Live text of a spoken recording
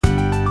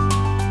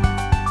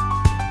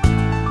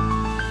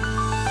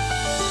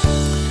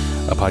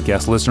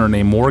Podcast listener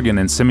named Morgan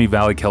in Simi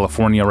Valley,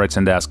 California writes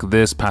in to ask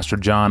this: Pastor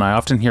John, I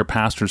often hear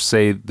pastors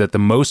say that the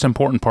most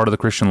important part of the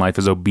Christian life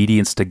is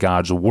obedience to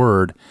God's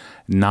word,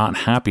 not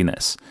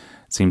happiness.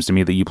 It seems to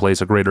me that you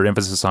place a greater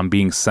emphasis on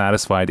being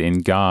satisfied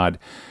in God.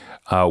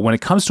 When it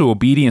comes to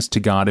obedience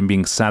to God and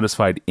being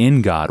satisfied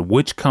in God,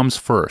 which comes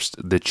first,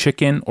 the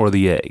chicken or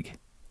the egg?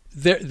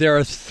 There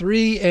are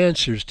three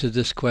answers to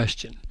this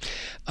question,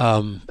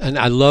 and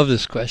I love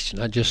this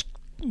question. I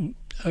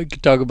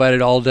could talk about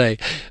it all day.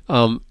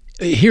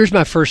 Here's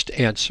my first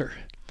answer.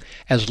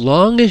 As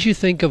long as you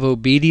think of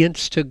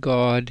obedience to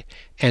God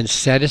and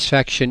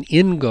satisfaction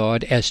in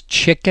God as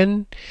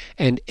chicken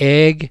and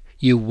egg,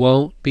 you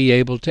won't be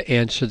able to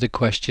answer the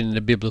question in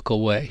a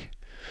biblical way.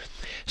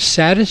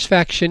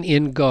 Satisfaction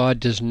in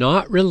God does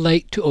not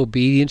relate to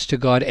obedience to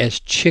God as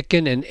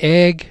chicken and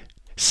egg.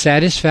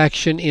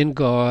 Satisfaction in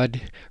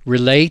God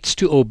relates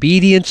to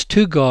obedience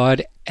to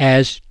God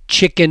as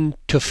chicken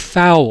to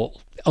fowl.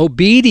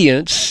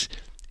 Obedience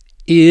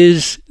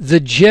is the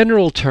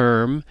general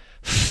term.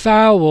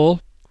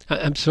 Obedience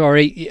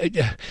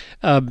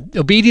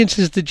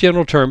is the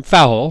general term,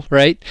 fowl,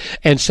 right?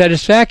 And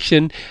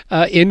satisfaction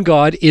in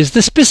God is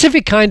the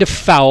specific kind of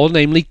fowl,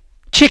 namely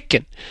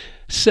chicken.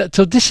 So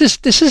this is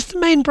the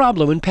main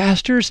problem when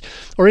pastors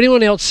or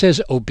anyone else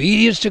says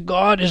obedience to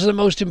God is the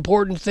most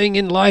important thing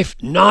in life,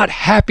 not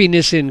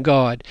happiness in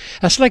God.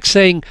 That's like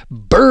saying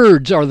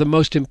birds are the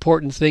most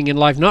important thing in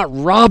life, not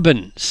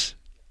robins.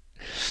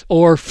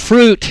 Or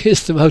fruit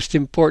is the most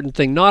important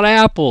thing, not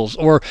apples.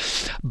 Or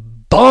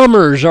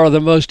bombers are the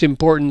most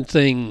important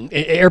thing,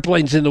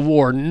 airplanes in the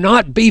war,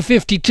 not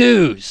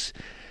B-52s.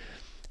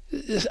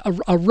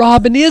 A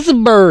robin is a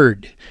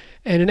bird,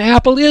 and an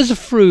apple is a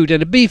fruit,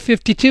 and a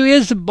B-52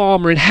 is a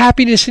bomber, and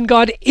happiness in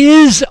God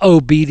is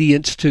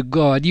obedience to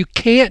God. You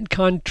can't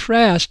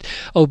contrast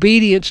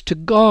obedience to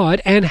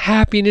God and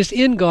happiness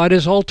in God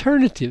as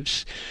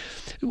alternatives.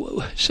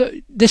 So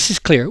this is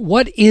clear.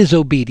 What is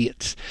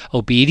obedience?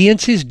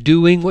 Obedience is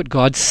doing what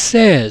God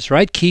says,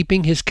 right?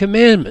 Keeping His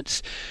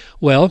commandments.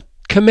 Well,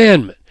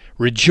 commandment,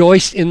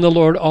 rejoice in the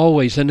Lord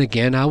always. And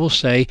again, I will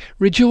say,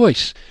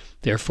 rejoice.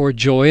 Therefore,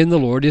 joy in the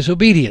Lord is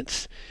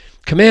obedience.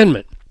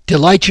 Commandment,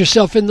 delight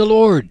yourself in the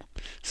Lord.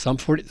 Psalm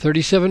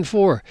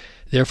 37:4.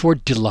 Therefore,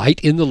 delight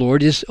in the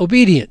Lord is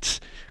obedience.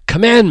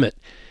 Commandment,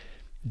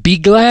 be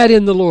glad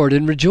in the Lord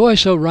and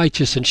rejoice, O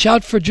righteous, and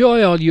shout for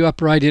joy, all you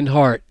upright in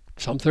heart.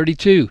 Psalm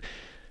 32.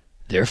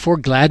 Therefore,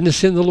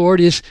 gladness in the Lord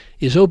is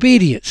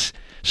obedience.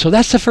 So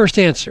that's the first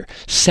answer.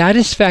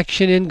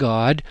 Satisfaction in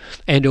God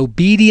and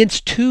obedience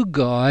to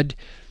God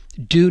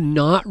do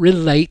not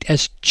relate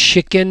as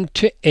chicken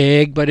to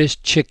egg, but as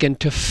chicken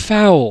to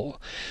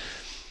fowl.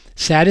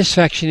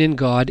 Satisfaction in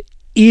God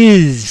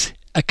is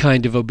a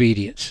kind of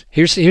obedience.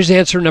 Here's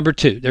answer number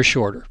two. They're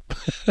shorter.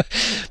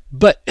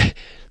 But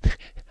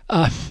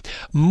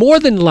more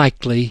than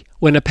likely,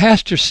 when a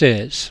pastor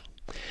says,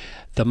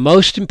 the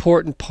most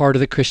important part of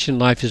the Christian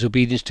life is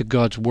obedience to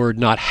God's word,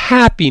 not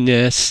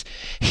happiness,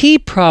 he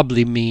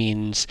probably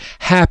means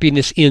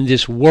happiness in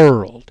this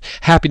world,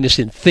 happiness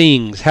in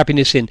things,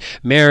 happiness in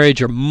marriage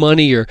or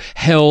money or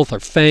health or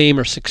fame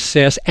or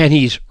success, and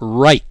he's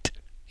right.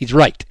 He's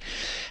right.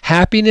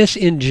 Happiness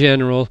in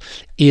general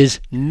is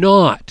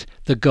not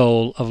the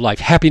goal of life.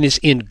 Happiness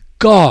in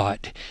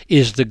God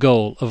is the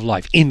goal of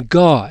life. In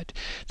God.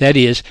 That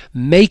is,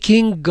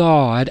 making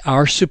God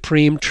our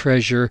supreme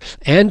treasure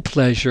and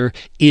pleasure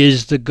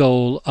is the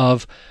goal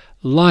of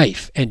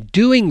life. And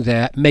doing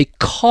that may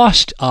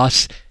cost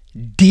us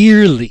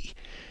dearly.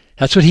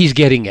 That's what he's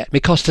getting at. It may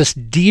cost us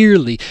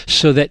dearly,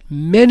 so that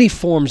many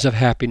forms of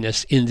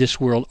happiness in this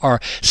world are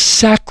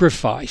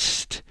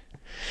sacrificed.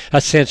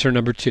 That's answer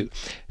number two.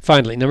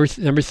 Finally, number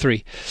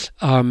three.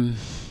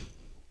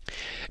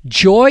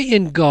 Joy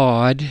in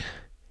God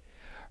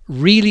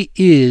really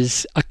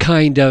is a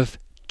kind of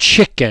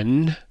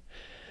chicken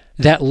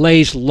that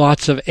lays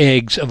lots of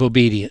eggs of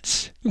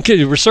obedience.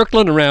 Okay, we're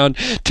circling around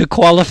to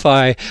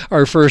qualify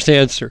our first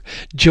answer.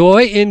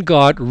 Joy in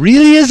God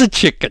really is a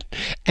chicken,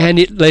 and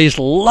it lays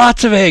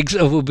lots of eggs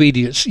of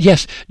obedience.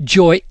 Yes,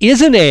 joy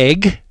is an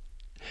egg,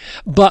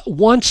 but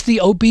once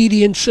the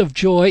obedience of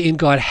joy in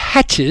God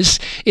hatches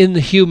in the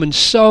human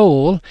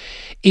soul,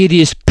 it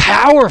is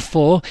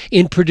powerful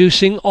in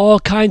producing all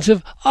kinds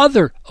of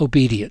other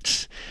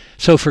obedience.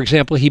 So, for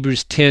example,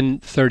 Hebrews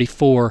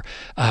 10:34,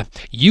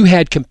 you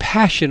had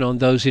compassion on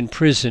those in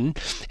prison,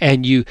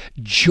 and you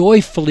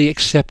joyfully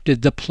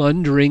accepted the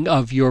plundering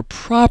of your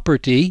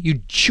property. You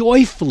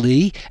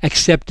joyfully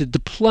accepted the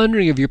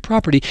plundering of your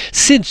property,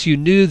 since you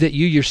knew that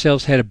you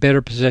yourselves had a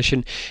better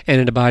possession and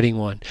an abiding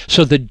one.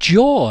 So the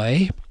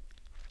joy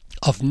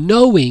of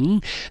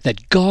knowing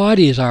that God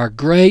is our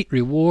great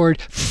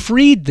reward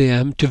freed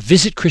them to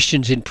visit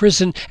Christians in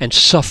prison and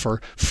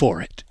suffer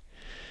for it.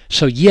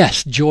 So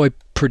yes, joy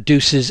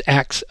produces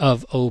acts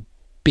of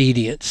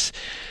obedience.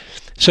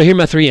 So here are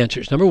my three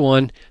answers. Number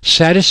one,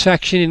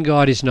 satisfaction in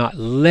God is not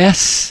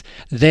less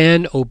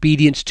than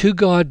obedience to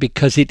God,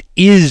 because it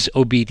is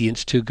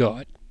obedience to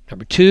God.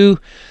 Number two,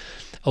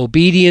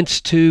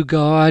 obedience to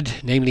God,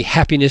 namely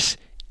happiness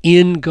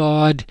in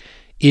God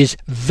is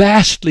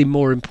vastly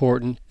more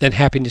important than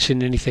happiness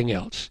in anything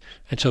else.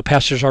 And so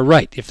pastors are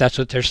right if that's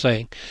what they're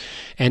saying.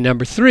 And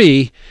number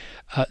three,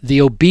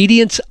 the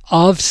obedience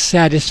of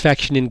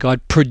satisfaction in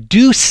God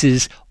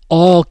produces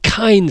all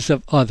kinds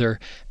of other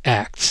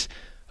acts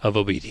of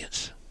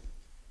obedience.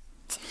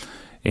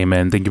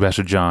 Amen. Thank you,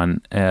 Pastor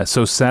John.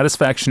 So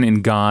satisfaction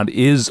in God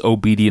is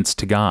obedience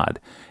to God,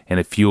 and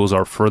it fuels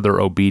our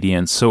further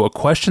obedience. So a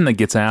question that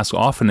gets asked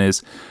often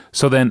is,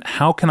 so then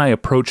how can I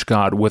approach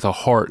God with a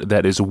heart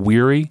that is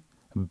weary,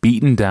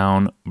 beaten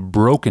down,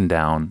 broken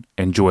down,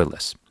 and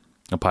joyless?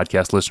 A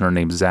podcast listener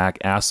named Zach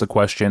asked the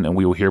question, and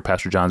we will hear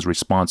Pastor John's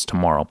response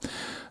tomorrow.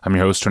 I'm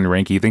your host, Tony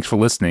Reinke. Thanks for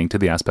listening to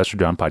the Ask Pastor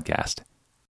John podcast.